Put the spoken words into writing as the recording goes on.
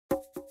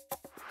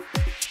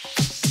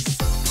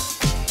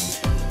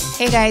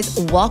Hey guys,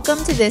 welcome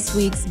to this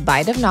week's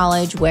Bite of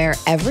Knowledge, where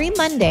every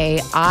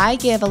Monday I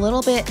give a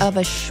little bit of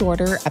a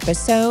shorter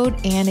episode,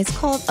 and it's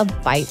called a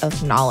Bite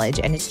of Knowledge.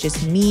 And it's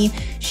just me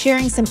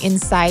sharing some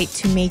insight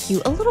to make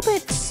you a little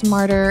bit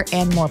smarter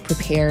and more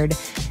prepared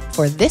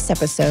for this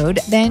episode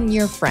than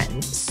your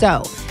friends.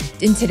 So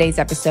in today's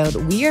episode,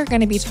 we are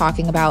going to be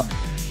talking about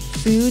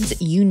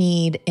foods you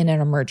need in an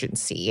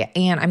emergency.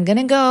 And I'm going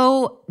to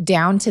go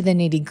down to the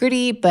nitty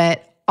gritty,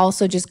 but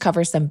also just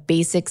cover some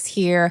basics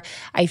here.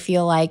 I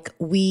feel like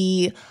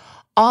we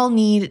all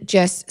need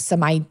just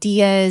some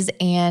ideas,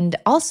 and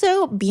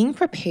also being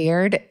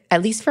prepared,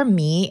 at least for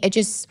me, it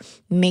just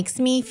makes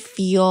me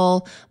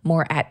feel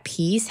more at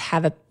peace,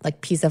 have a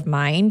peace of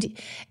mind.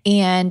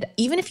 And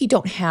even if you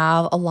don't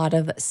have a lot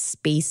of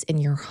space in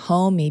your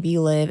home, maybe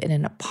you live in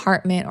an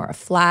apartment or a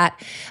flat,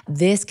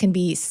 this can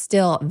be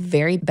still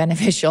very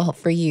beneficial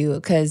for you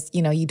because,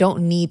 you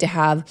don't need to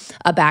have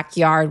a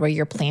backyard where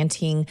you're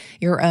planting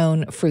your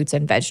own fruits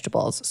and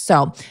vegetables.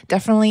 So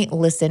definitely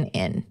listen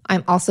in.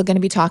 I'm also going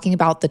to be talking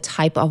about the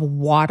type of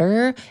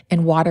water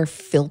and water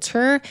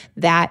filter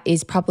that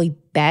is probably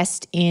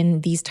best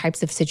in these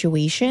types of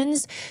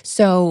situations.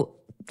 So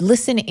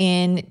listen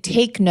in,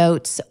 take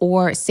notes,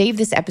 or save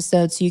this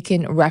episode so you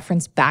can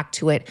reference back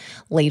to it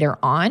later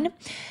on.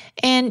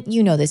 And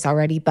you know this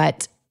already,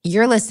 but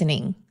you're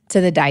listening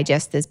to the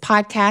Digest This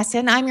podcast,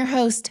 and I'm your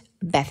host,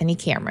 Bethany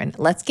Cameron.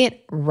 Let's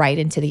get right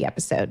into the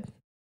episode.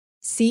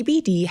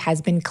 CBD has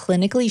been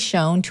clinically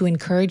shown to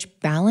encourage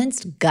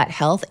balanced gut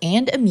health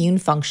and immune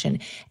function,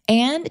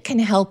 and can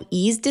help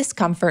ease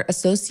discomfort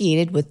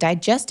associated with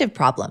digestive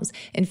problems.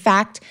 In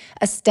fact,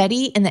 a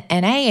study in the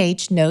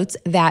NIH notes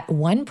that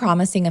one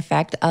promising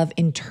effect of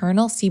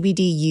internal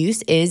CBD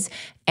use is,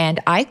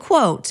 and I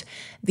quote,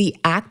 the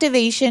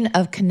activation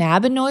of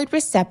cannabinoid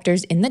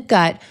receptors in the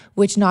gut,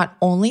 which not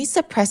only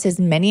suppresses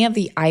many of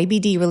the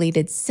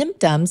IBD-related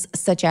symptoms,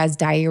 such as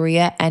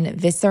diarrhea and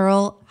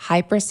visceral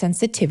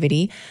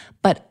hypersensitivity,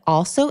 but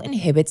also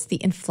inhibits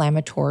the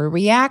inflammatory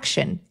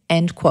reaction,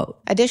 end quote.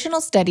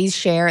 Additional studies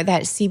share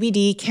that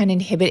CBD can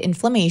inhibit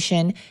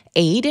inflammation,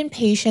 aid in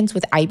patients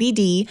with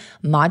IBD,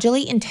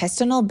 modulate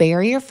intestinal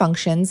barrier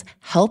functions,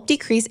 help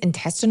decrease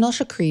intestinal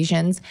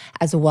secretions,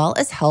 as well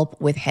as help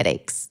with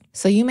headaches.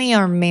 So you may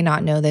or may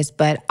not know this,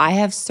 but I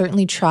have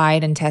certainly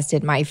tried and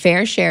tested my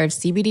fair share of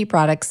CBD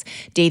products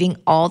dating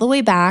all the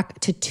way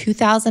back to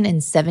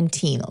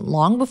 2017,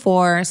 long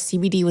before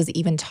CBD was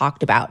even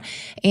talked about.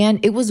 And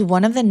it was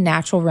one of the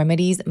natural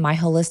remedies my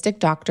holistic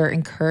doctor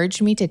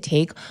encouraged me to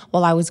take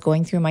while I was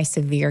going through my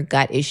severe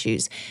gut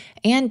issues.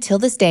 And till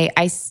this day,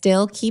 I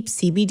still keep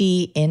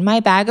CBD in my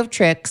bag of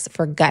tricks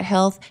for gut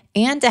health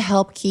and to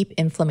help keep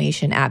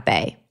inflammation at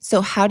bay.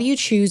 So how do you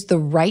choose the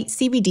right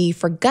CBD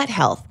for gut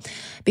health?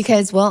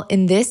 Because,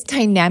 in this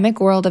dynamic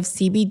world of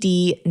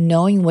CBD,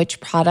 knowing which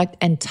product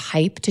and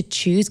type to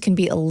choose can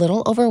be a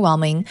little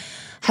overwhelming.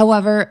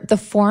 However, the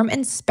form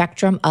and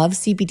spectrum of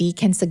CBD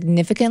can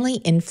significantly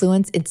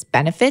influence its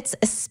benefits,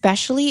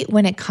 especially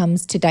when it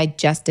comes to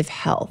digestive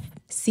health.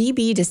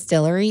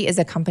 CBDistillery is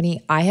a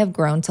company I have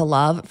grown to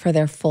love for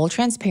their full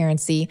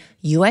transparency,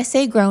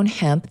 USA-grown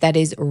hemp that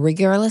is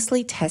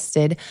rigorously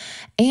tested,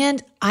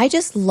 and I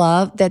just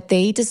love that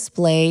they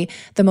display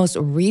the most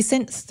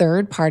recent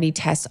third-party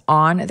tests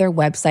on their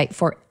website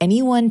for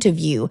anyone to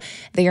view.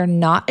 They are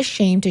not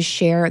ashamed to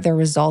share their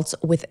results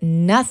with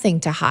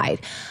nothing to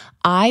hide.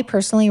 I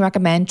personally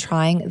recommend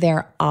trying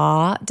their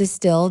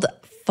distilled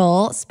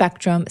full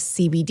spectrum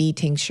CBD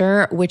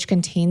tincture, which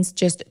contains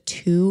just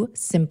 2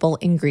 simple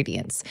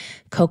ingredients: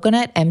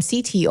 coconut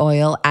MCT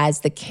oil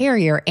as the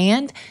carrier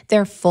and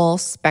their full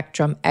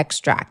spectrum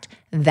extract.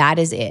 That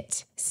is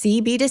it.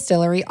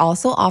 CBDistillery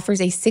also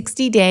offers a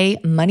 60-day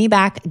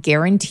money-back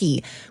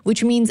guarantee,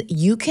 which means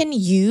you can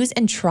use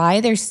and try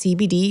their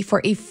CBD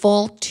for a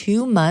full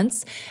 2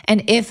 months.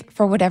 And if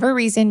for whatever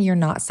reason you're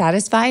not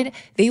satisfied,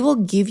 they will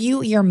give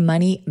you your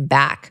money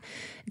back.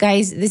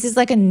 Guys, this is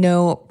like a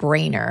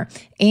no-brainer.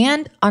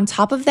 And on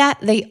top of that,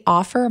 they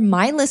offer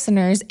my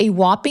listeners a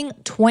whopping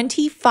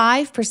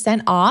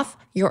 25% off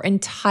your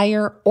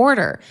entire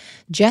order.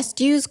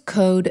 Just use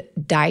code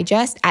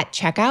DIGEST at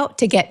checkout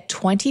to get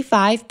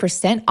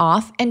 25%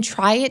 off and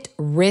try it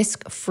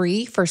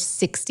risk-free for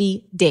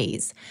 60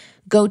 days.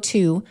 Go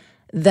to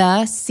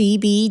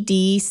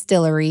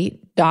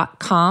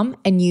thecbdistillery.com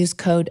and use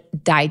code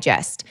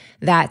DIGEST.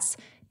 That's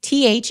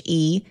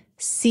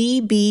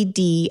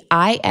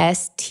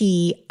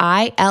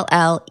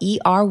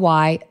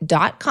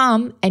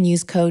CBDistillery.com and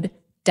use code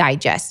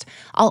DIGEST.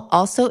 I'll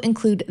also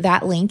include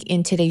that link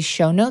in today's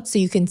show notes so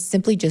you can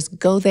simply just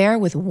go there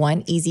with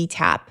one easy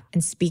tap.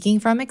 And speaking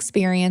from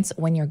experience,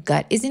 when your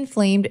gut is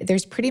inflamed,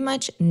 there's pretty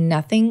much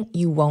nothing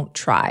you won't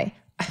try.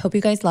 I hope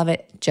you guys love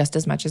it just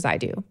as much as I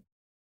do.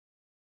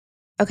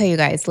 Okay, you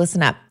guys,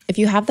 listen up. If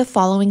you have the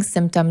following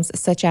symptoms,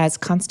 such as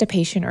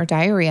constipation or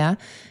diarrhea,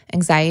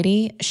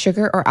 anxiety,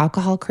 sugar or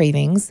alcohol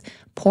cravings,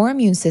 poor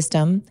immune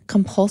system,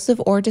 compulsive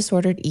or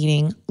disordered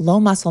eating, low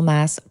muscle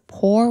mass,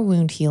 poor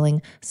wound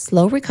healing,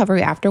 slow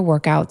recovery after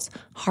workouts,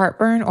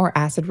 heartburn or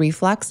acid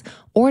reflux,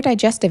 or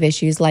digestive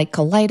issues like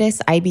colitis,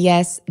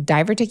 IBS,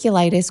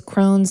 diverticulitis,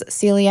 Crohn's,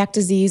 celiac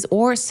disease,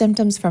 or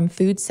symptoms from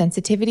food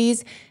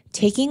sensitivities,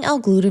 taking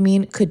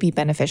L-glutamine could be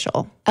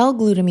beneficial.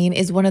 L-glutamine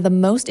is one of the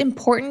most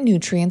important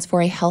nutrients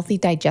for a healthy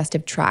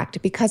digestive tract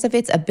because of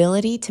its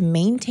ability to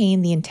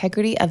maintain the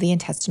integrity of the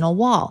intestinal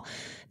wall.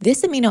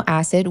 This amino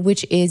acid,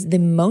 which is the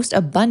most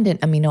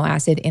abundant amino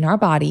acid in our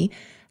body,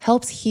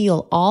 helps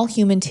heal all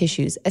human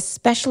tissues,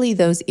 especially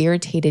those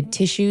irritated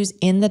tissues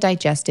in the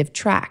digestive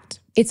tract.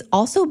 It's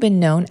also been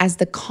known as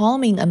the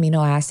calming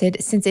amino acid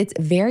since it's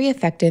very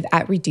effective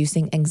at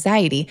reducing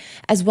anxiety,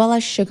 as well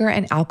as sugar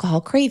and alcohol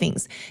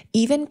cravings.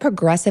 Even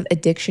progressive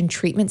addiction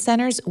treatment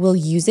centers will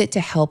use it to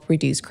help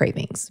reduce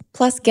cravings.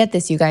 Plus, get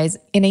this, you guys,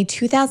 in a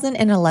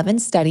 2011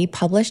 study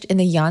published in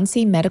the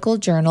Yonsei Medical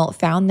Journal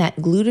found that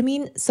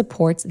glutamine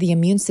supports the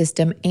immune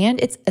system, and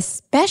it's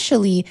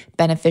especially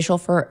beneficial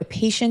for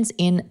patients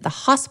in the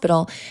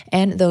hospital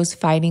and those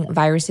fighting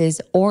viruses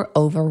or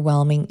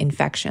overwhelming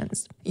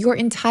infections. Your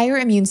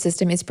entire immune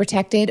system is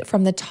protected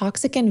from the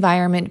toxic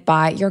environment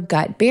by your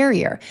gut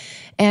barrier.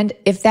 And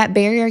if that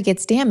barrier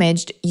gets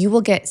damaged, you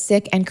will get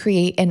sick and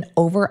create an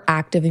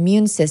overactive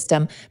immune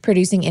system,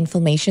 producing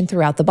inflammation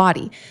throughout the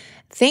body.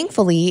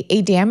 Thankfully,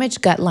 a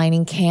damaged gut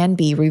lining can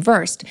be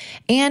reversed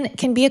and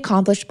can be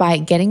accomplished by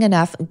getting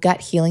enough gut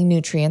healing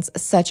nutrients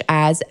such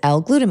as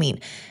L-glutamine.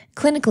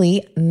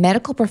 Clinically,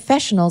 medical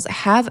professionals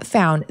have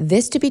found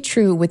this to be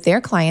true with their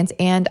clients,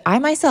 and I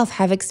myself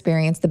have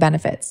experienced the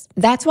benefits.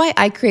 That's why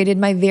I created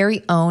my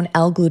very own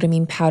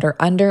L-glutamine powder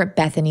under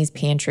Bethany's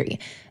Pantry.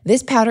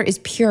 This powder is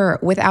pure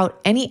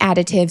without any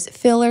additives,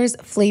 fillers,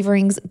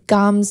 flavorings,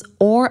 gums,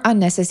 or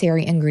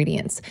unnecessary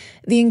ingredients.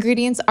 The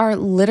ingredients are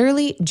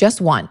literally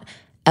just one: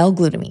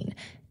 L-glutamine.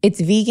 It's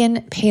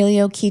vegan,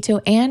 paleo, keto,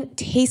 and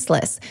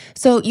tasteless.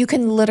 So you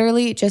can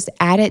literally just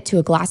add it to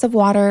a glass of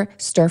water,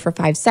 stir for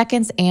 5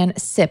 seconds,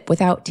 and sip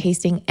without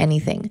tasting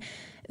anything.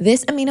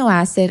 This amino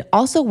acid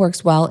also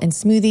works well in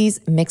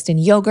smoothies, mixed in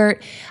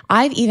yogurt.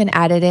 I've even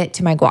added it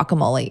to my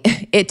guacamole.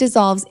 It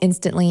dissolves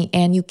instantly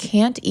and you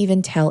can't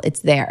even tell it's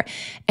there.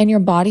 And your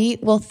body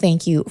will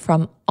thank you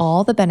from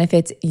all the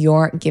benefits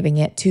you're giving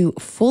it to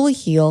fully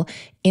heal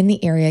in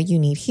the area you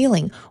need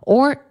healing,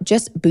 or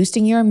just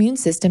boosting your immune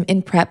system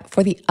in prep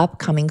for the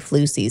upcoming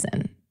flu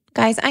season.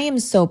 Guys, I am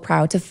so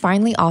proud to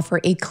finally offer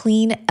a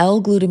clean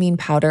L-glutamine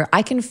powder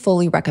I can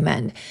fully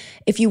recommend.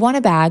 If you want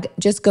a bag,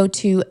 just go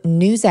to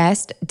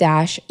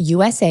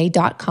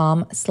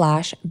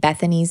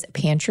nuzest-usa.com/Bethany's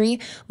Pantry,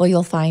 where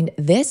you'll find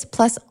this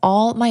plus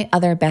all my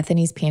other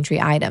Bethany's Pantry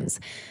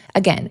items.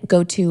 Again,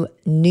 go to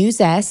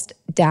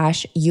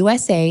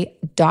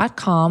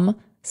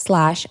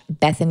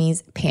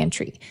nuzest-usa.com/Bethany's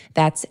Pantry.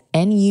 That's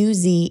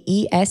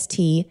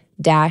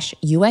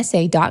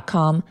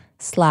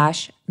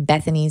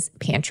nuzest-usa.com/Bethany's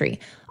Pantry.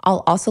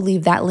 I'll also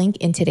leave that link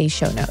in today's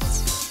show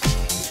notes.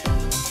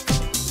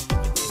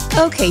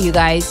 Okay, you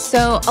guys,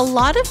 so a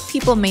lot of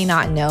people may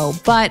not know,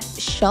 but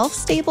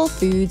shelf-stable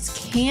foods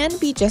can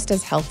be just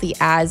as healthy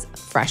as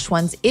fresh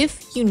ones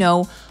if you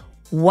know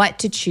what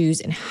to choose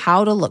and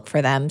how to look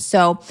for them.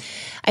 So,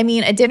 I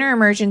mean, a dinner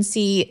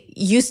emergency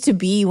used to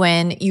be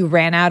when you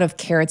ran out of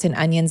carrots and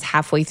onions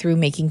halfway through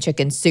making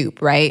chicken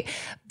soup, right?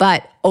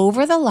 But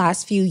over the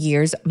last few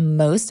years,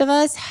 most of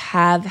us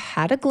have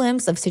had a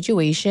glimpse of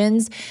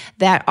situations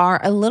that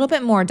are a little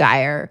bit more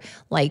dire,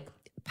 like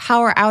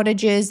power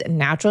outages,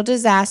 natural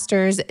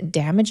disasters,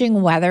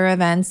 damaging weather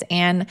events,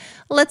 and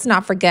let's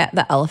not forget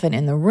the elephant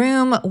in the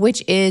room,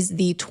 which is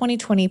the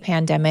 2020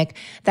 pandemic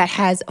that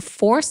has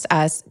forced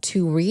us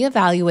to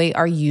reevaluate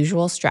our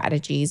usual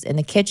strategies in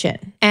the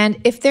kitchen. And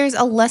if there's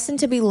a lesson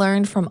to be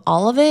learned from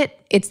all of it,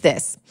 it's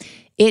this: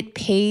 it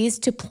pays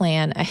to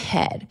plan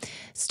ahead.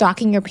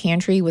 Stocking your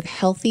pantry with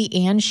healthy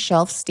and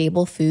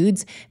shelf-stable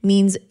foods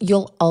means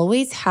you'll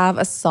always have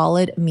a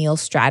solid meal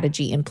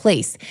strategy in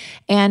place.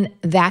 And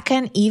that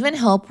can even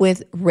help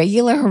with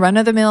regular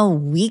run-of-the-mill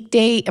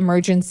weekday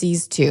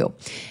emergencies too.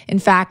 In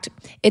fact,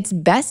 it's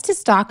best to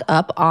stock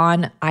up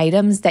on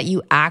items that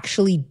you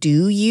actually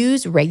do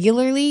use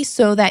regularly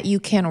so that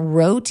you can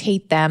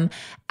rotate them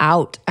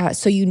out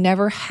so you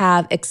never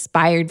have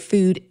expired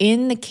food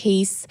in the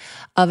case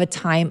of a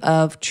time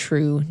of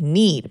true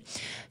need.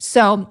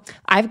 So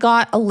I've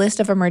got a list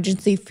of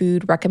emergency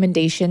food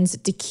recommendations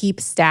to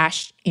keep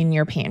stashed in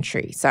your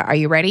pantry. So are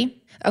you ready?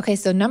 Okay,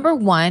 so number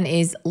 1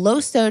 is low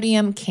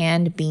sodium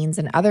canned beans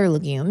and other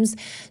legumes.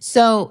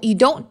 So you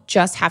don't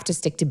just have to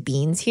stick to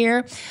beans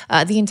here.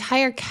 The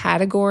entire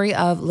category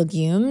of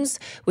legumes,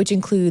 which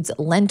includes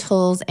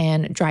lentils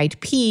and dried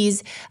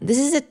peas, this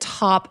is a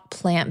top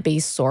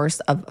plant-based source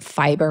of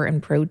fiber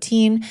and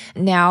protein.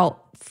 Now,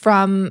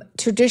 from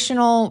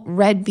traditional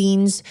red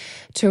beans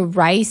to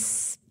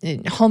rice,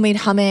 homemade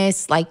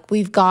hummus. Like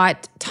we've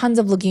got tons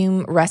of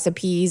legume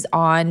recipes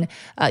on,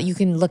 you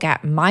can look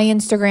at my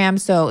Instagram.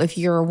 So if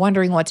you're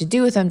wondering what to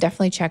do with them,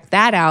 definitely check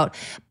that out.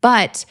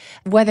 But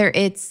whether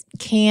it's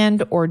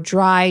canned or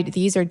dried,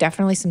 these are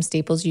definitely some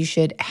staples you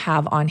should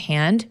have on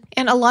hand.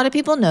 And a lot of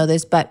people know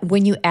this, but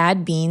when you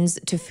add beans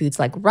to foods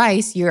like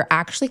rice, you're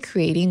actually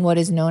creating what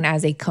is known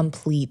as a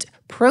complete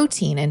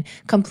protein. And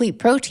complete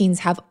proteins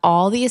have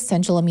all the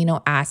essential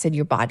amino acid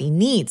your body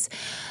needs.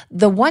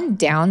 The one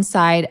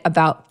downside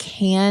about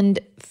canned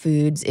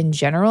foods in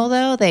general,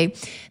 though, they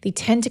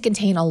tend to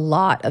contain a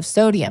lot of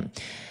sodium.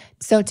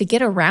 So to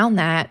get around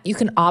that, you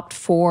can opt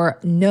for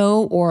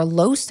no or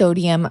low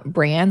sodium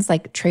brands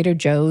like Trader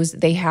Joe's.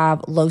 They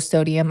have low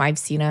sodium. I've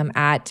seen them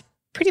at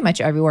pretty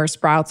much everywhere.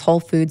 Sprouts, Whole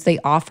Foods, they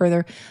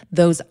offer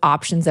those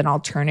options and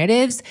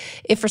alternatives.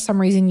 If for some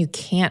reason you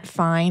can't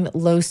find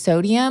low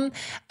sodium,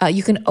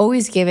 you can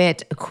always give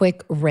it a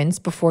quick rinse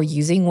before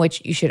using,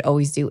 which you should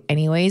always do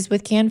anyways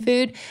with canned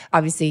food.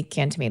 Obviously,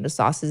 canned tomato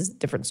sauce is a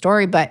different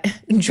story, but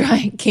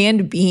dry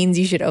canned beans,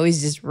 you should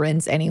always just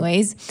rinse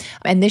anyways.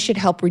 And this should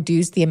help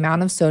reduce the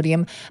amount of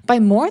sodium by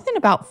more than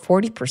about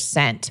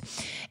 40%.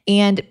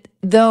 And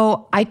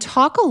though I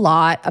talk a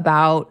lot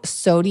about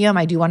sodium,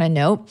 I do want to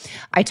note,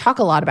 I talk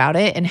a lot about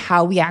it and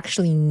how we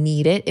actually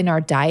need it in our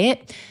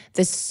diet.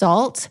 The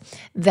salt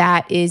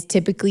that is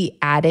typically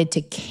added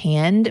to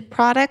canned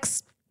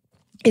products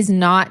is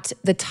not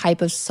the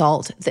type of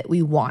salt that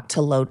we want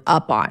to load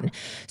up on.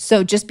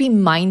 So just be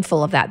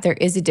mindful of that. There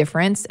is a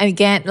difference. And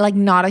again, like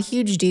not a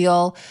huge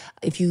deal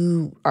if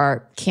you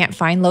can't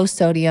find low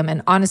sodium.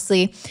 And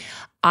honestly,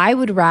 I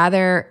would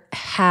rather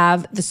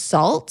have the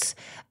salt,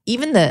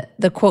 even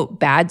the quote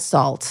bad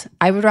salt,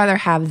 I would rather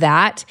have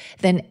that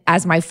than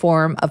as my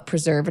form of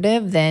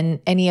preservative than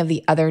any of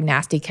the other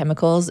nasty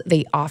chemicals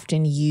they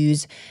often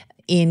use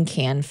in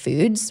canned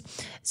foods.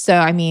 So,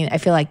 I mean, I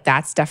feel like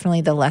that's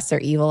definitely the lesser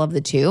evil of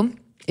the two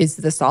is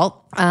the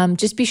salt.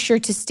 Just be sure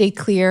to stay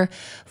clear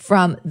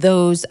from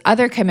those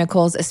other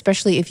chemicals,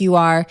 especially if you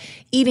are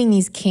eating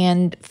these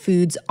canned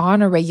foods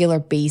on a regular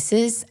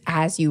basis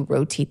as you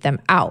rotate them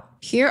out.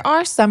 Here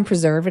are some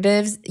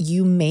preservatives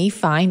you may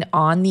find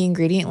on the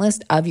ingredient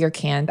list of your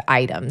canned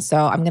items. So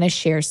I'm going to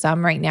share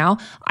some right now.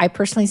 I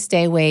personally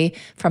stay away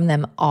from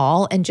them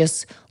all and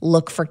just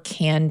look for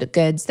canned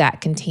goods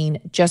that contain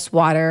just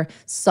water,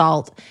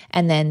 salt,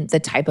 and then the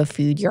type of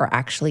food you're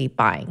actually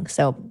buying.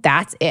 So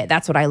that's it.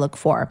 That's what I look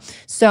for.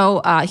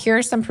 So here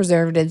are some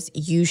preservatives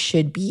you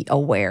should be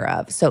aware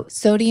of. So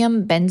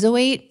sodium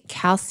benzoate,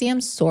 calcium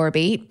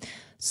sorbate,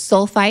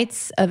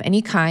 sulfites of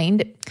any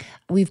kind.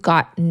 We've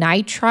got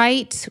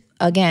nitrite,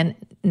 again,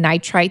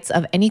 nitrites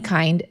of any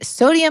kind,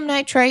 sodium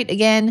nitrite,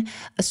 again,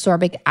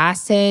 ascorbic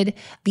acid,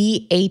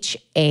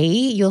 BHA.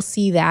 You'll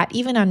see that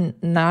even on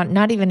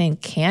not even in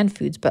canned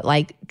foods, but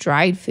like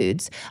dried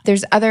foods.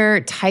 There's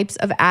other types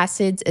of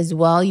acids as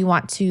well you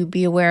want to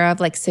be aware of,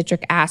 like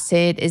citric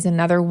acid is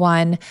another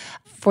one.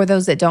 For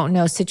those that don't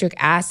know, citric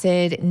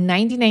acid,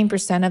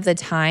 99% of the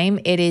time,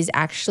 it is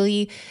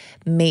actually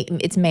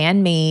it's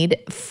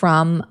man-made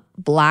from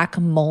black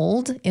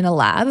mold in a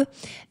lab.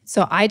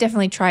 So I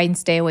definitely try and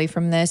stay away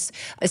from this,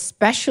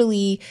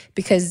 especially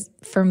because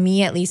for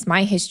me, at least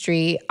my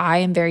history, I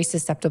am very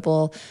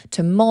susceptible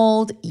to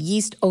mold,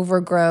 yeast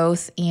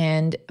overgrowth.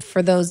 And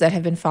for those that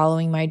have been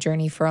following my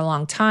journey for a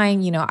long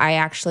time, I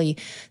actually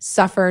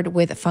suffered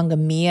with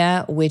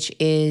fungemia, which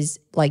is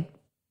like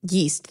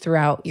yeast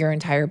throughout your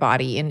entire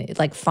body and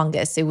like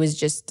fungus. It was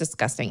just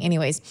disgusting.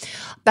 Anyways,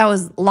 that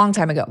was a long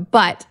time ago.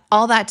 But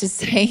all that to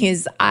say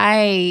is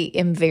I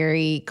am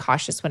very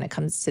cautious when it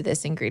comes to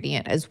this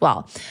ingredient as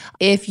well.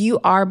 If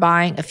you are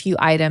buying a few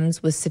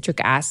items with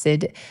citric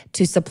acid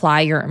to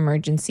supply your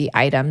emergency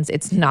items,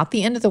 it's not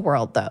the end of the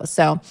world though.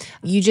 So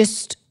you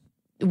just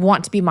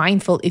want to be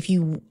mindful if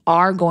you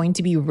are going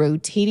to be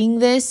rotating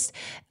this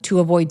to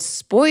avoid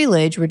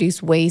spoilage,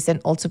 reduce waste,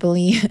 and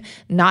ultimately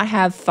not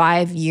have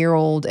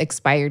 5-year-old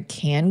expired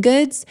canned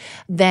goods,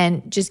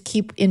 then just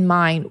keep in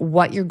mind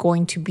what you're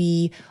going to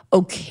be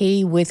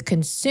okay with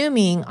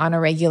consuming on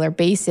a regular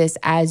basis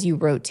as you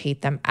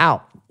rotate them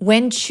out.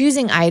 When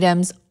choosing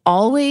items,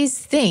 always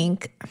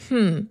think,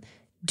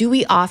 do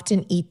we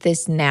often eat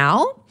this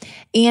now?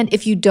 And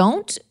if you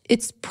don't,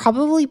 it's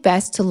probably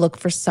best to look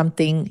for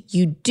something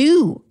you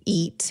do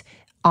eat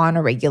on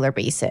a regular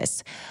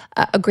basis.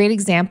 A great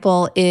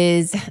example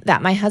is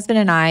that my husband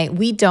and I,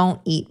 we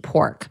don't eat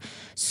pork.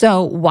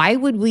 So why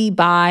would we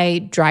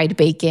buy dried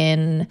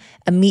bacon,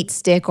 a meat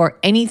stick, or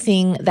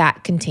anything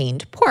that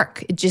contained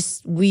pork?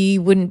 We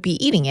wouldn't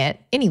be eating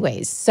it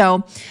anyways.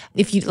 So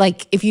if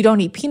you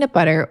don't eat peanut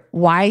butter,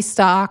 why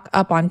stock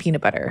up on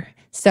peanut butter?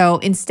 So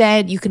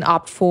instead, you can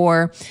opt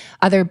for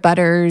other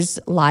butters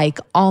like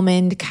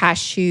almond,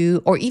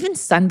 cashew, or even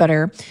sun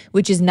butter,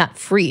 which is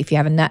nut-free if you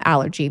have a nut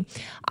allergy.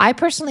 I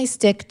personally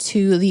stick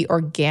to the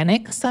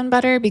organic sun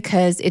butter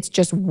because it's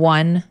just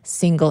one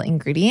single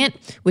ingredient,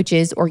 which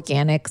is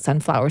organic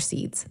sunflower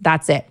seeds.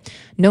 That's it.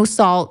 No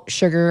salt,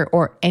 sugar,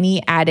 or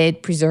any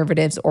added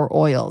preservatives or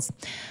oils.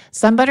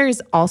 Sun butter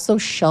is also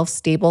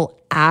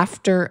shelf-stable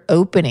after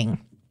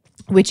opening.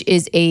 which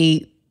is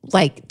a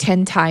like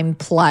 10 time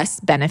plus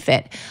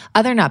benefit.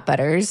 Other nut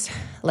butters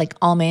like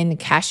almond,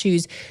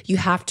 cashews, you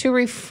have to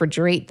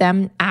refrigerate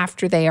them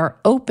after they are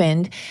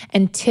opened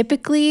and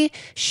typically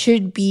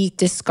should be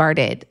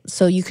discarded.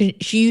 So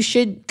you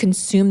should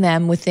consume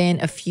them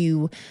within a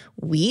few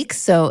weeks.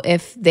 So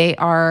if they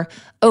are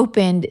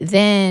opened,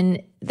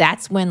 then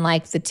that's when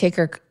like the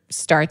ticker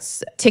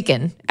starts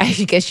ticking, I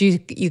guess you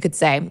could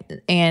say,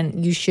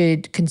 and you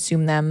should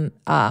consume them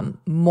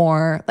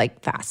more like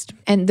fast.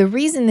 And the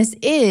reason this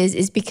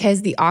is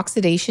because the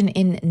oxidation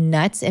in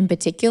nuts in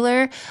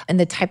particular, and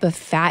the type of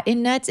fat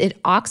in nuts,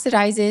 it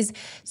oxidizes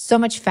so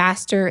much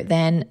faster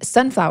than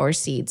sunflower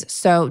seeds.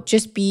 So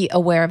just be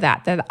aware of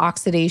that the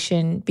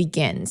oxidation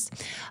begins.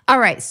 All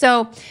right,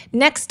 so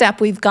next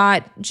up, we've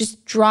got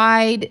just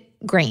dried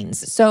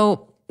grains.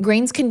 So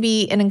grains can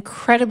be an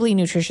incredibly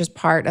nutritious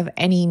part of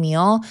any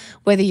meal,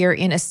 whether you're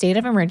in a state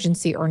of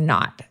emergency or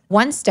not.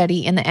 One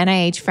study in the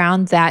NIH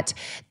found that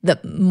the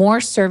more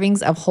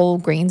servings of whole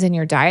grains in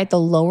your diet, the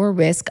lower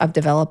risk of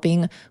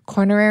developing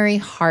coronary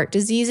heart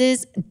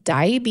diseases,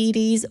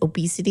 diabetes,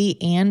 obesity,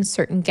 and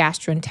certain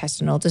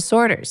gastrointestinal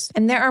disorders.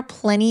 And there are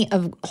plenty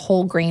of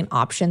whole grain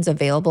options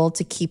available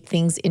to keep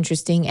things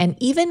interesting and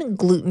even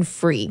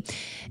gluten-free.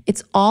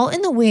 It's all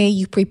in the way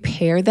you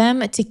prepare them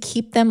to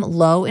keep them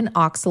low in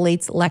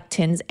oxalates,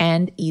 lectins,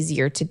 and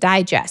easier to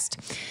digest.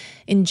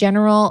 In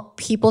general,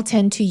 people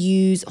tend to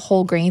use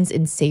whole grains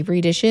in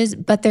savory dishes,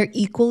 but they're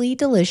equally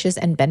delicious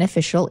and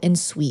beneficial in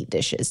sweet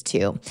dishes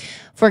too.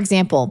 For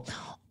example,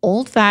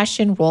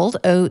 old-fashioned rolled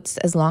oats,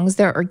 as long as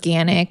they're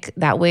organic,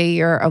 that way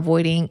you're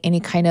avoiding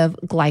any kind of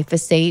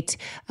glyphosate,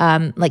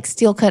 like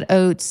steel-cut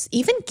oats,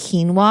 even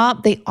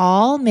quinoa, they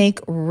all make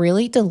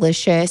really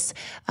delicious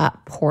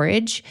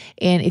porridge.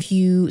 And if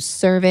you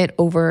serve it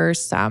over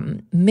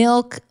some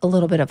milk, a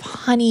little bit of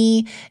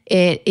honey,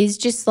 it is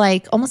just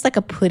like almost like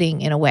a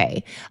pudding in a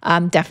way.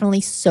 Definitely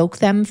soak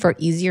them for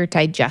easier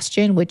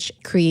digestion, which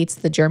creates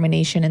the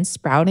germination and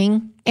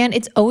sprouting. And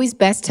it's always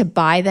best to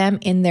buy them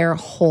in their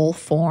whole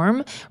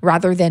form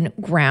rather than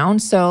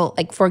ground. So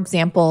like, for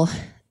example,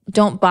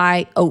 don't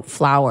buy oat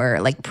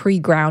flour, like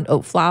pre-ground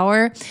oat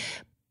flour.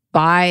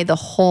 Buy the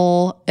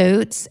whole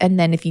oats. And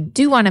then if you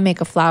do want to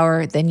make a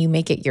flour, then you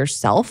make it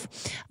yourself.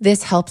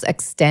 This helps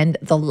extend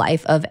the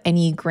life of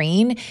any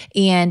grain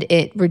and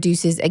it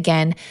reduces,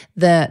 again,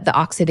 the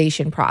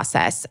oxidation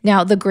process.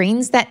 Now, the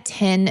grains that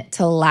tend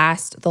to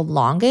last the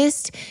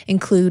longest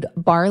include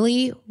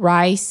barley,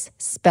 rice,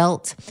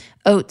 spelt,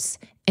 oats,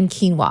 and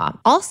quinoa.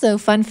 Also,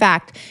 fun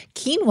fact,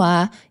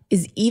 quinoa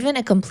is even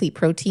a complete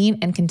protein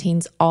and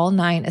contains all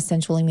 9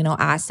 essential amino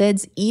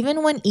acids,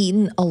 even when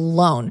eaten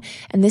alone.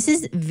 And this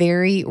is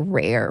very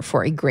rare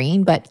for a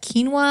grain, but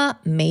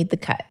quinoa made the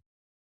cut.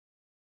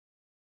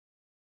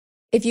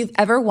 If you've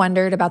ever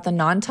wondered about the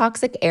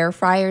non-toxic air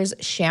fryers,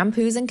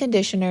 shampoos and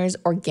conditioners,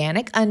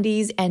 organic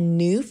undies, and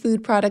new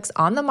food products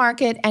on the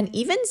market, and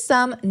even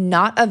some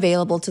not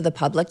available to the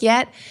public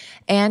yet,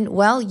 and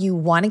well, you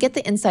want to get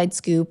the inside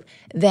scoop,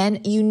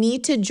 then you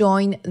need to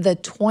join the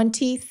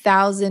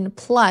 20,000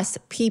 plus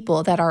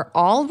people that are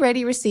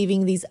already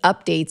receiving these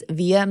updates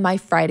via my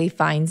Friday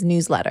Finds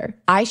newsletter.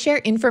 I share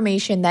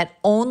information that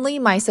only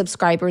my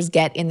subscribers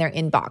get in their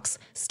inbox.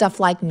 Stuff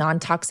like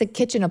non-toxic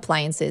kitchen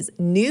appliances,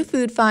 new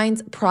food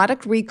finds,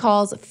 product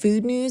recalls,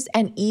 food news,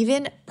 and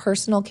even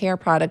personal care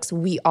products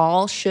we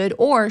all should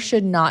or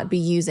should not be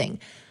using.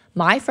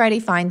 My Friday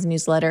Finds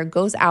newsletter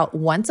goes out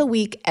once a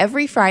week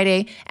every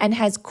Friday and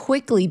has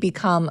quickly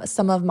become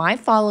some of my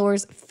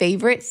followers'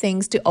 favorite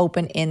things to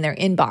open in their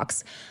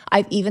inbox.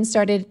 I've even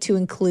started to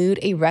include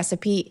a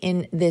recipe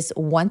in this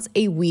once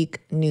a week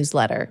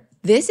newsletter.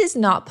 This is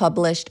not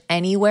published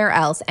anywhere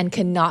else and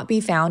cannot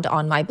be found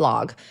on my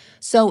blog.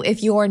 So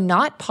if you're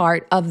not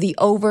part of the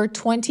over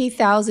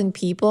 20,000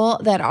 people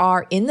that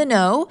are in the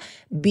know,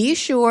 be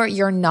sure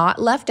you're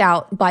not left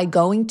out by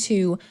going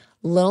to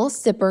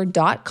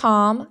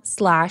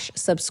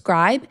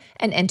littlesipper.com/subscribe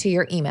and enter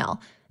your email.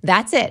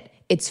 That's it.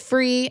 It's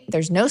free.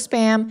 There's no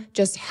spam,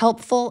 just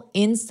helpful,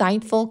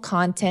 insightful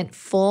content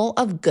full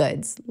of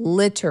goods,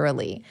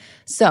 literally.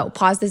 So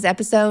pause this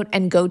episode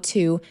and go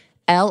to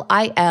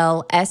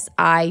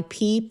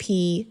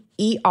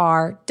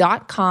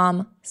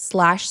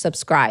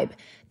LILSIPPER.com/subscribe.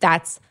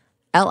 That's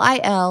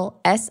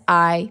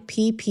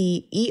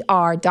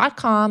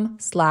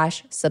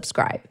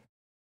LILSIPPER.com/subscribe.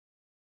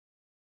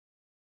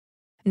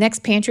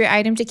 Next pantry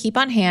item to keep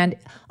on hand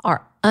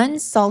are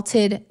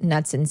unsalted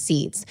nuts and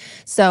seeds.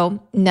 So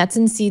nuts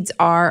and seeds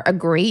are a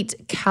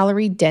great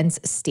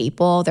calorie-dense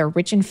staple. They're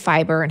rich in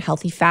fiber and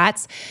healthy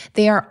fats.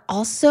 They are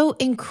also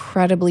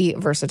incredibly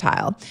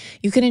versatile.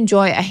 You can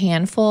enjoy a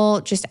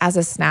handful just as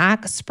a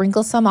snack,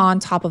 sprinkle some on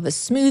top of a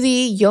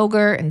smoothie,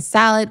 yogurt, and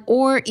salad,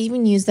 or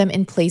even use them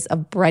in place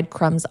of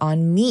breadcrumbs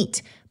on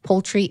meat.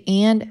 poultry,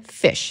 and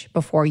fish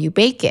before you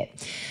bake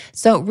it.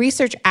 So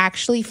research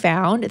actually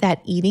found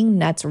that eating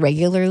nuts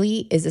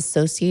regularly is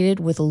associated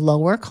with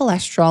lower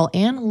cholesterol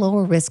and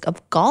lower risk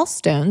of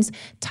gallstones,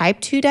 type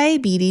 2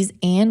 diabetes,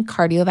 and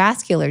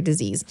cardiovascular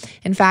disease.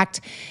 In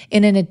fact,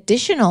 in an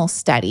additional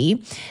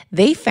study,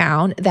 they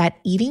found that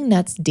eating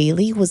nuts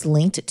daily was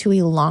linked to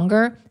a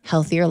longer,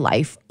 healthier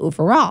life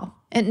overall.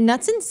 And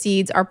nuts and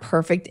seeds are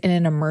perfect in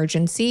an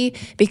emergency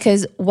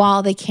because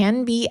while they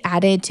can be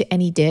added to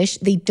any dish,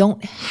 they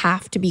don't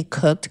have to be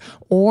cooked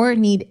or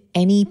need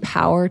any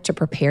power to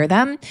prepare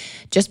them.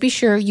 Just be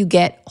sure you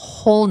get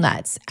whole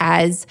nuts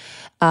as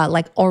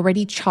like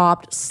already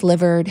chopped,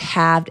 slivered,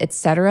 halved,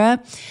 etc.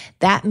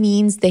 That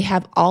means they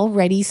have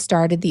already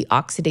started the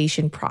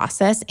oxidation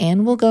process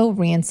and will go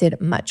rancid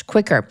much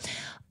quicker.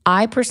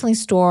 I personally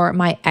store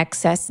my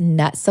excess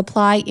nut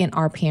supply in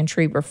our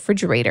pantry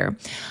refrigerator.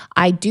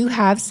 I do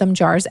have some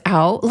jars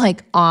out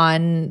like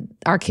on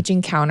our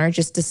kitchen counter,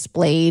 just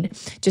displayed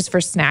just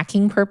for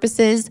snacking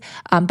purposes,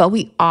 but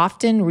we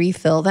often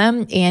refill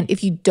them. And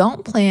if you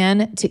don't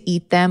plan to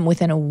eat them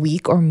within a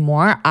week or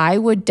more, I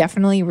would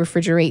definitely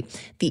refrigerate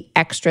the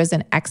extras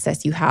and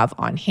excess you have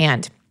on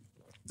hand.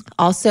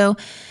 Also,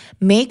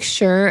 make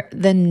sure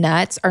the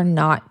nuts are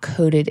not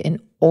coated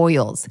in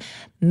oils.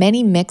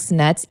 Many mixed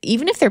nuts,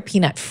 even if they're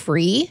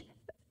peanut-free,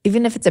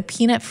 even if it's a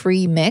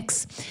peanut-free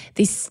mix,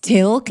 they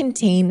still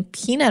contain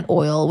peanut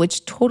oil,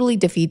 which totally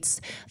defeats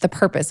the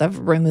purpose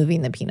of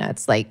removing the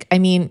peanuts.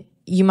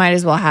 You might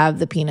as well have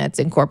the peanuts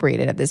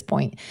incorporated at this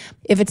point.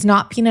 If it's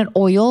not peanut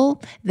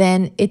oil,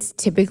 then it's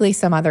typically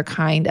some other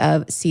kind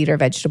of seed or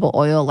vegetable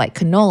oil like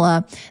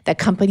canola that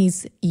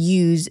companies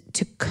use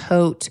to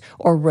coat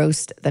or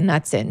roast the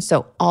nuts in.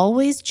 So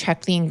always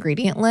check the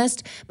ingredient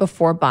list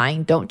before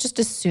buying. Don't just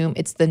assume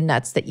it's the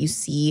nuts that you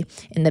see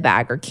in the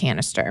bag or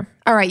canister.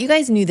 All right, you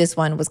guys knew this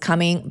one was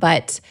coming,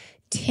 but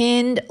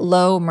tinned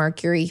low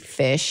mercury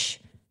fish,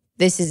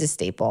 this is a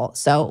staple.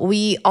 So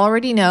we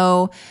already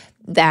know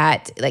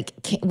that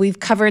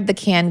we've covered the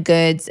canned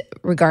goods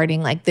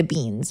regarding like the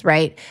beans,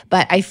 right?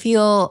 But I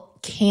feel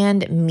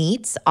canned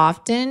meats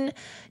often,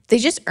 they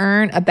just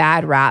earn a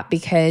bad rap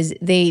because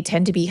they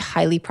tend to be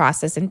highly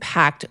processed and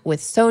packed with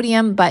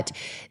sodium. But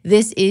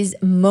this is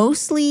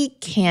mostly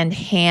canned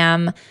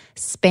ham,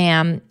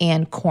 Spam,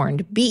 and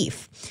corned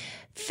beef.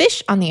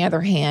 Fish, on the other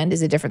hand,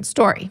 is a different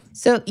story.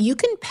 So you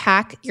can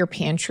pack your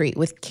pantry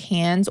with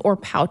cans or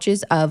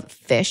pouches of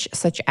fish,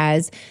 such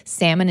as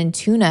salmon and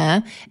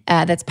tuna,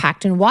 that's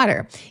packed in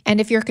water.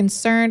 And if you're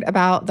concerned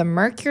about the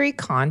mercury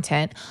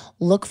content,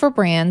 look for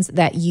brands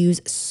that use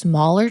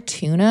smaller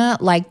tuna,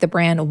 like the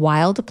brand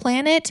Wild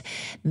Planet.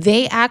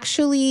 We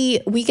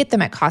get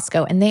them at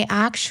Costco, and they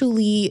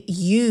actually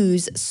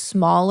use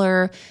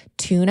smaller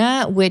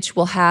tuna, which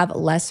will have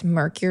less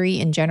mercury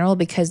in general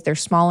because they're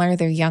smaller,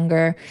 they're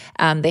younger,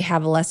 they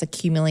have less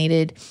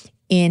accumulated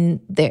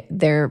in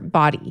their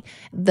body.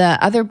 The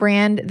other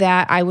brand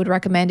that I would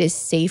recommend is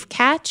Safe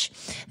Catch.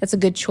 That's a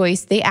good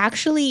choice. They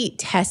actually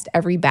test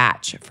every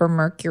batch for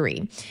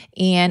mercury.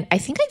 And I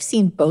think I've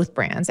seen both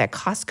brands at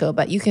Costco,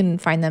 but you can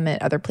find them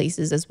at other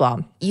places as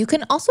well. You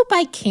can also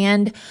buy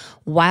canned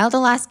wild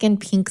Alaskan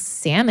pink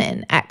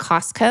salmon at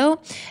Costco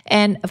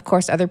and, of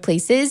course, other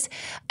places.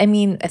 I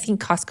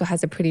think Costco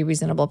has a pretty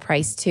reasonable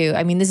price too.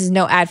 This is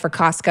no ad for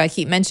Costco. I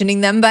keep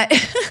mentioning them, but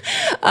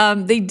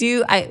we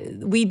do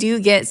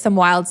get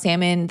some wild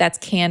salmon that's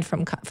canned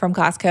from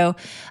Costco,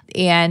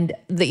 and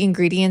the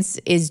ingredients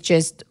is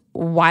just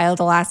wild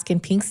Alaskan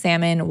pink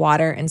salmon,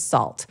 water, and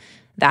salt.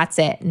 That's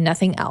it,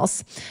 nothing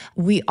else.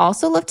 We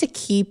also love to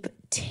keep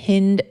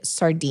tinned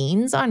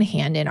sardines on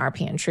hand in our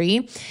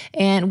pantry,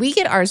 and we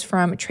get ours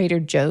from Trader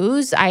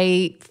Joe's.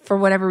 For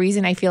whatever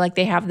reason, I feel like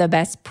they have the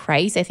best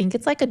price. I think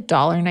it's like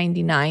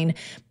 $1.99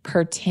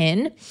 per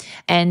tin,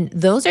 and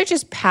those are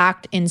just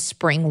packed in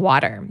spring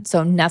water,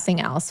 so nothing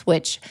else,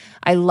 which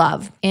I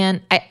love.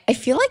 And I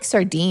feel like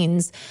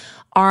sardines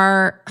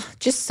are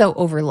just so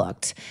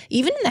overlooked.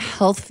 Even in the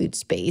health food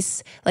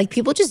space,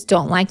 people just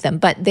don't like them,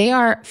 but they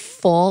are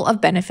full of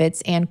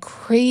benefits and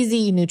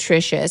crazy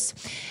nutritious.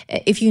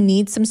 If you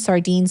need some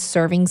sardine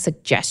serving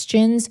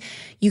suggestions,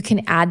 you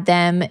can add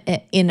them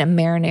in a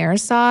marinara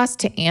sauce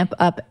to amp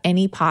up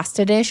any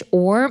pasta dish,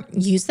 or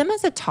use them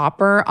as a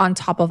topper on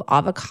top of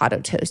avocado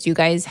toast. You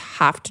guys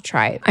have to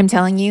try it. I'm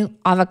telling you,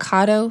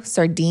 avocado,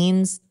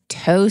 sardines,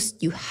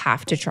 toast, you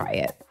have to try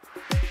it.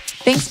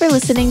 Thanks for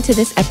listening to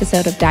this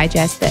episode of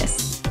Digest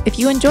This. If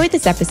you enjoyed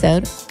this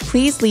episode,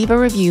 please leave a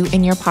review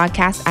in your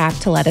podcast app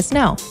to let us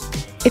know.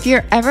 If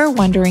you're ever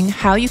wondering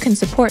how you can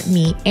support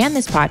me and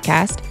this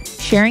podcast,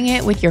 sharing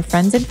it with your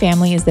friends and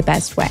family is the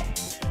best way.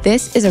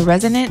 This is a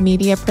Resonant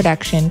Media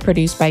production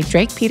produced by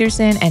Drake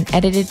Peterson and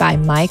edited by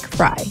Mike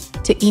Fry.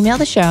 To email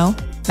the show,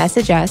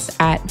 message us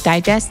at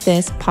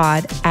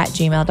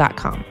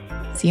digestthispod@gmail.com.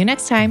 See you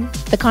next time.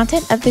 The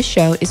content of this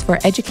show is for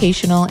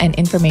educational and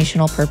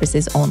informational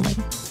purposes only.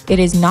 It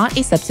is not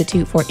a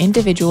substitute for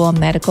individual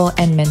medical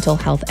and mental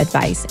health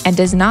advice and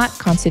does not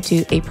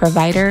constitute a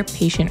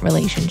provider-patient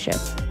relationship.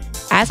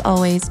 As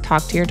always,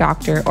 talk to your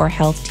doctor or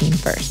health team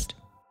first.